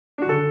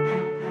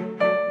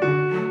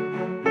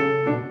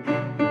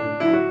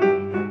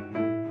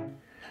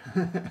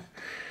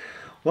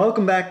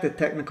Welcome back to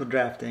Technical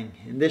Drafting.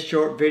 In this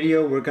short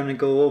video we're going to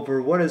go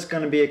over what is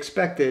going to be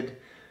expected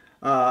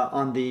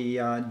on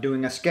the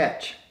doing a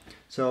sketch.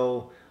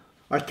 So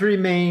our three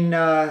main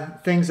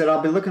things that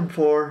I'll be looking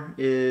for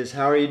is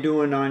how are you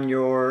doing on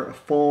your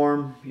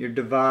form, your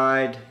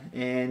divide,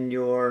 and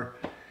your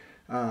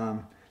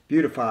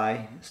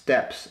beautify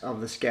steps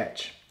of the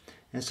sketch.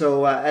 And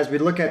so as we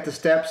look at the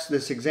steps,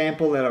 this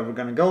example that we're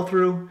going to go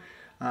through,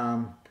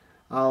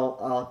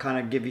 I'll kind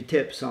of give you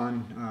tips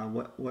on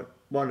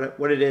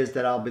what it is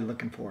that I'll be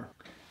looking for.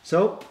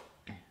 So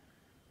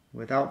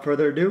without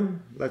further ado,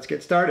 let's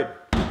get started.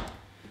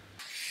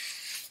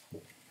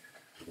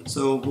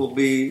 So we'll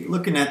be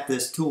looking at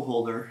this tool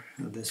holder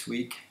this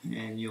week,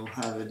 and you'll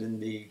have it in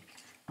the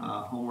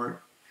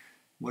homework,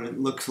 what it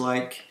looks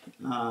like,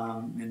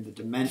 and the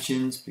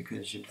dimensions,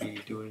 because you'll be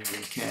doing it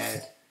in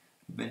CAD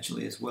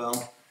eventually as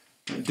well.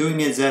 But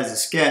doing it as a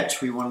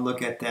sketch, we want to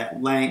look at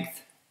that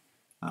length,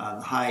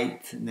 the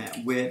height, and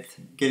that width,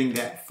 getting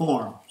that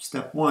form.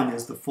 Step one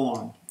is the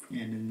form,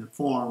 and in the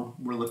form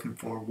we're looking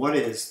for what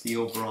is the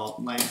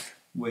overall length,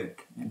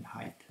 width, and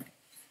height.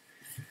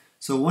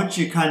 So once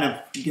you kind of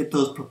get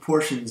those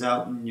proportions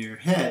out in your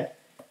head,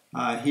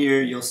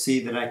 here you'll see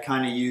that I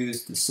kind of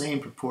use the same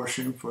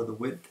proportion for the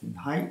width and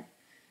height,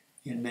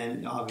 and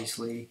then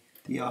obviously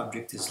the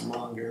object is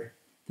longer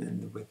than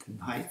the width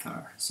and height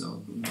are,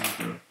 so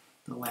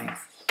the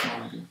length is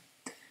longer.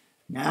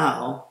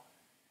 Now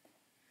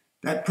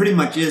that pretty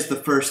much is the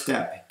first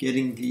step,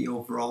 getting the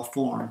overall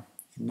form.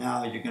 And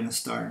now you're going to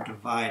start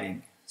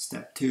dividing.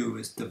 Step two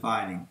is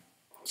dividing.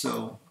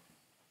 So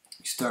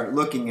you start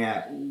looking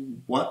at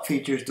what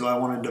features do I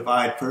want to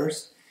divide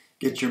first.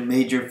 Get your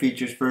major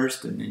features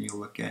first, and then you'll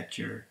look at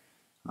your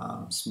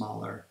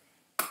smaller,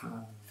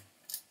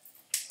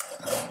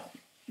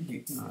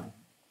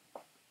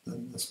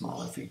 the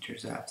smaller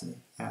features after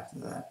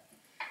that.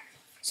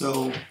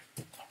 So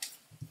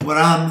what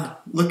I'm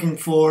looking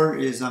for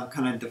is I'm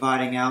kind of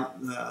dividing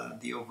out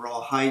the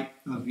overall height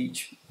of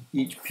each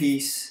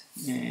piece,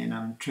 and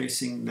I'm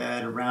tracing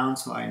that around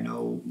so I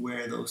know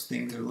where those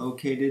things are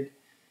located,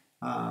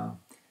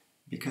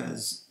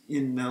 because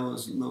in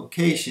those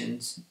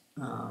locations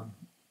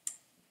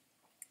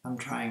I'm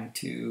trying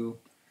to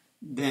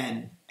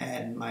then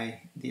add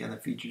the other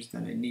features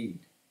that I need.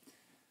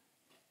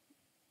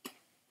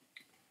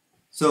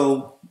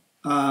 So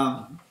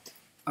I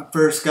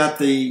first got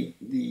the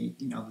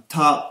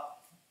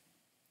top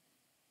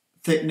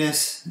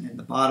thickness and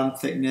the bottom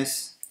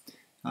thickness.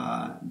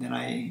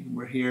 Then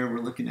we're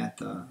looking at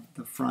the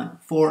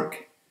front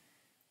fork.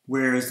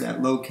 Where is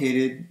that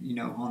located?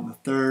 On the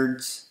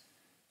thirds.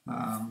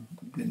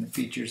 Then the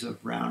features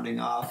of rounding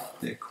off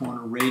the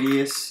corner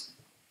radius.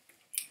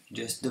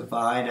 Just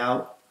divide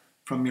out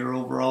from your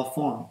overall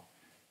form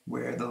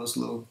where those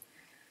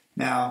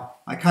Now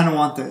I kind of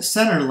want the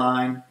center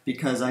line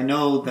because I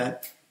know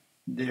that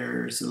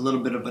there's a little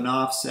bit of an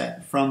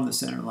offset from the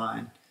center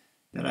line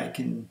that I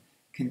can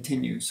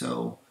continue.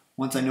 So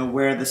once I know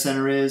where the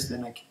center is,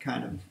 then I can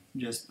kind of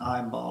just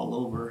eyeball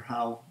over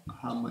how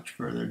much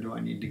further do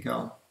I need to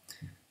go,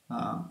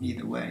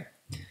 either way.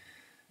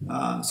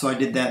 So I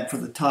did that for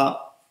the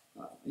top,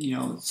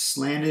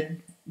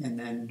 slanted, and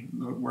then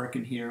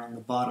working here on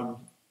the bottom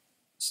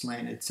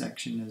slanted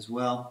section as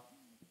well.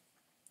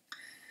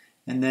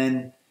 And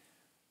then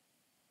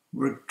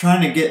we're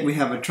trying to we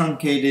have a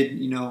truncated,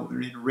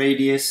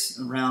 radius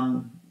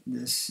around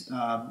this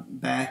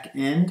back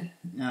end.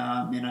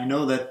 And I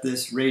know that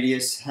this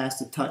radius has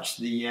to touch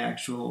the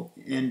actual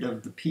end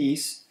of the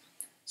piece.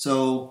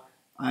 So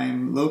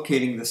I'm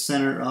locating the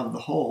center of the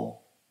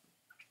hole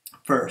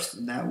first.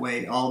 And that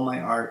way all my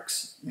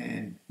arcs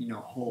and,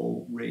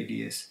 hole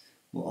radius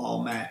will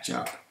all match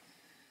up.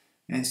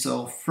 And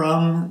so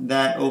from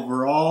that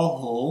overall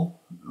hole,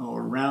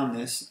 or around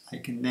this, I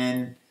can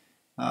then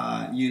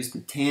use the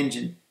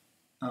tangent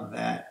of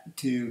that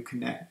to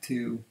connect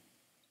to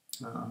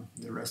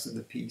the rest of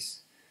the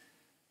piece.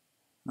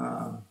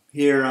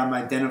 Here I'm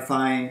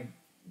identifying,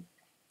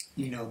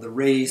 the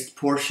raised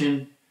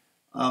portion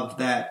of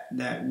that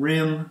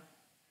rim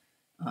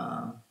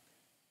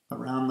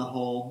around the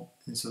hole,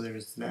 and so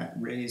there's that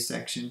raised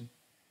section,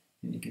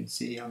 and you can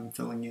see I'm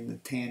filling in the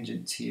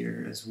tangents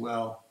here as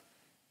well,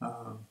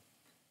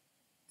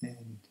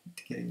 and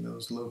getting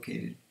those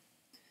located.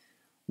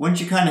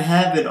 Once you kind of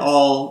have it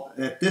all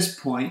at this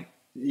point,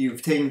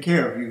 you've taken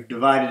care of, you've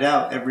divided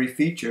out every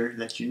feature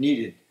that you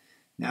needed.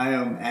 Now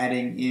I'm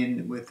adding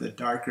in with a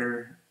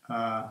darker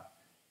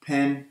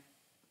pen,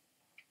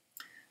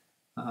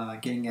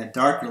 getting a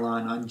darker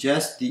line on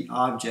just the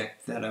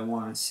object that I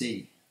want to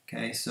see.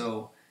 Okay,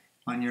 so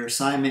on your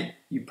assignment,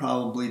 you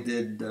probably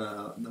did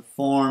the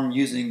form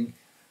using,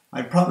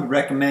 I'd probably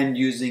recommend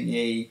using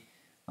a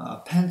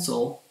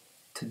pencil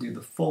to do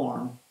the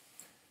form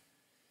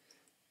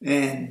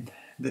and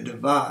the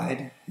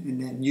divide, and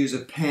then use a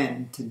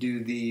pen to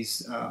do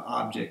these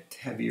object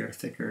heavier,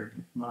 thicker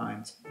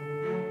lines.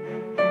 Here,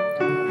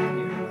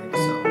 like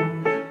so.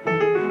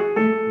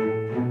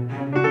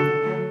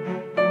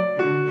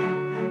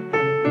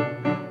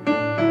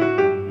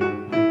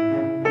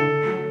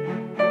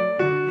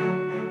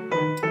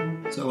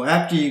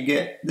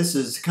 forget, this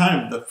is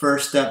kind of the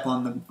first step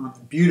on the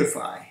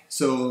Beautify.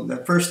 So the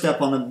first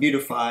step on the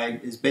Beautify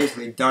is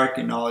basically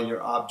darken all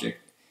your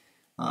object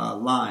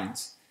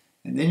lines.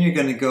 And then you're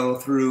going to go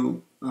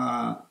through,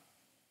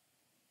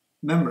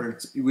 remember,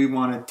 we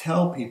want to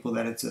tell people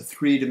that it's a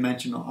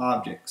three-dimensional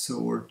object. So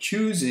we're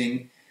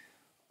choosing,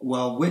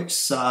 well, which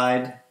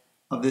side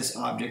of this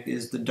object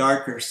is the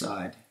darker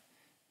side.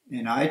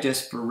 And I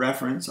just, for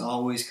reference,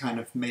 always kind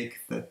of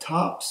make the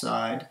top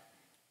side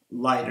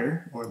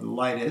lighter, or the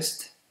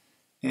lightest,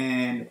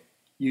 and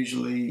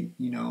usually,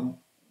 you know,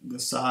 the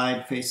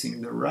side facing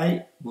the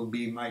right will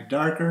be my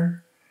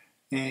darker,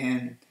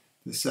 and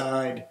the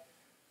side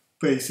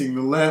facing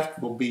the left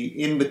will be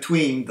in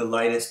between the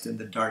lightest and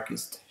the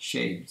darkest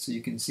shade. So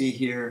you can see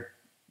here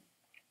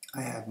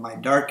I have my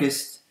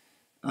darkest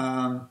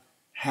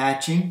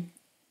hatching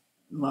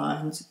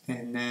lines,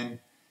 and then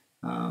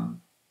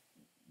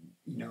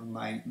you know,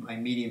 my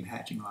medium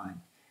hatching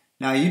line.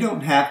 Now you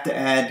don't have to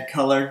add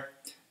color,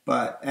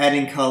 but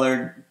adding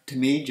color to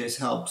me just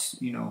helps,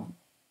 you know,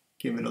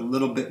 give it a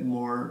little bit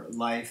more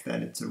life,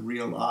 that it's a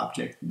real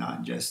object,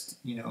 not just,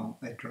 you know,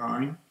 a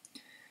drawing.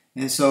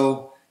 And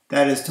so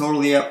that is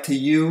totally up to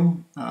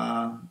you.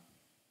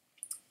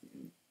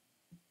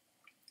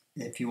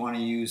 If you want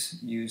to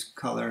use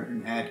color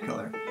and add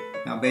color.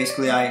 Now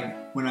basically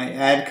when I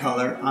add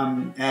color,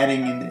 I'm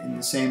adding in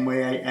the same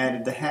way I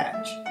added the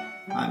hatch.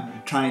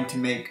 I'm trying to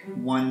make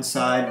one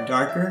side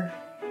darker,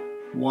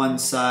 one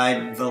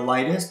side the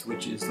lightest,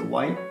 which is the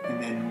white,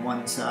 and then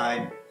one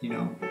side, you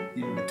know,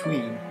 in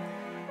between.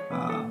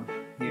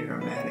 Here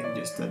I'm adding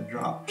just a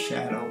drop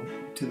shadow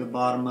to the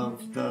bottom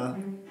of the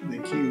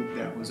cube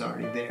that was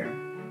already there.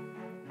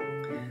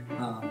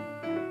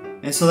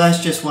 And so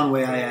that's just one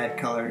way I add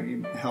color.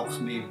 It helps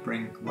me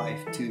bring life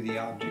to the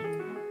object.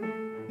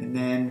 And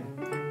then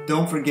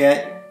don't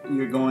forget,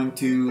 you're going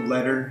to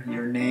letter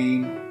your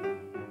name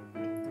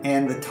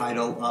and the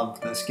title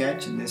of the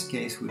sketch. In this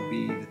case would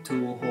be the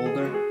tool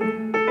holder.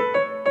 And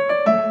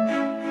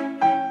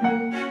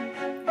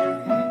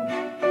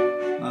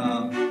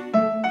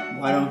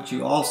why don't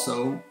you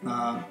also,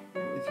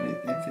 if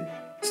it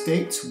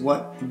states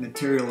what the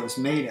material is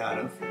made out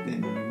of,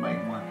 then you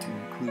might want to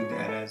include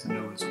that as a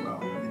note as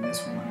well. And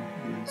this one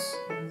is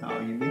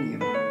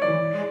aluminium.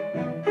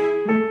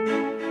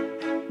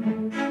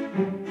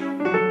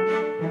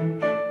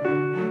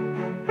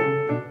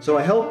 So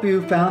I hope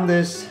you found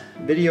this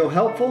video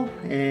helpful,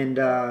 and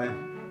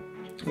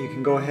you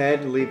can go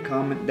ahead and leave a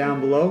comment down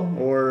below,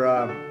 or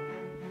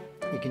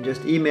you can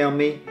just email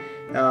me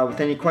with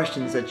any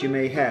questions that you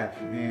may have,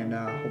 and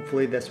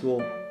hopefully this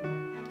will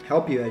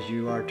help you as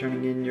you are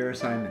turning in your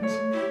assignments.